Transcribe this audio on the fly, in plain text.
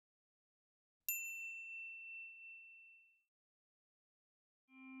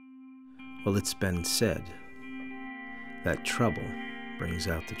Well, it's been said that trouble brings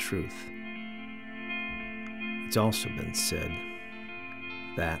out the truth. It's also been said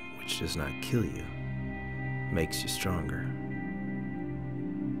that which does not kill you makes you stronger.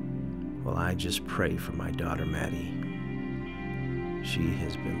 Well, I just pray for my daughter Mattie. She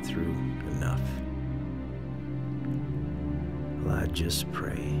has been through enough. Well, I just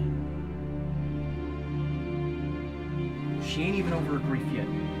pray. She ain't even over her grief yet.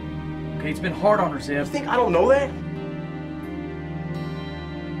 Okay, it's been hard on her, Zeb. You think I don't know that?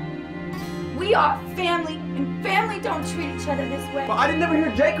 We are family, and family don't treat each other this way. But I didn't never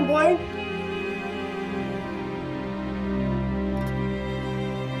hear Jake complain.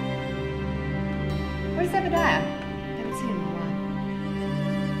 Where's Zebediah? Haven't seen him in a while.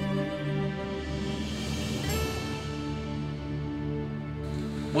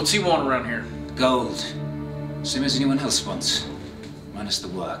 What's he want around here? Gold. Same as anyone else wants. Minus the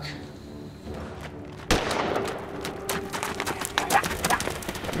work.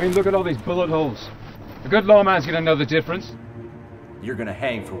 I mean, look at all these bullet holes. A good lawman's gonna know the difference. You're gonna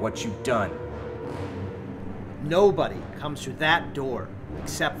hang for what you've done. Nobody comes through that door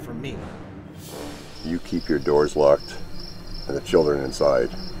except for me. You keep your doors locked and the children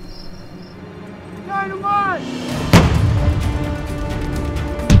inside. Dynamite!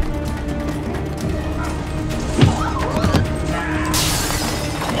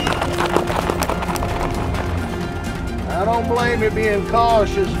 I don't blame you being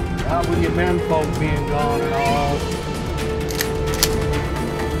cautious, not with your menfolk being gone and all.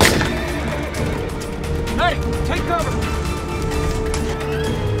 Mattie, take cover!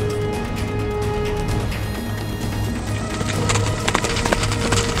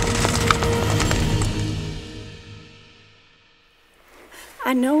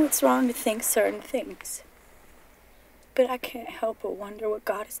 I know it's wrong to think certain things, but I can't help but wonder what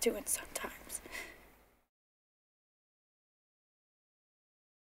God is doing sometimes.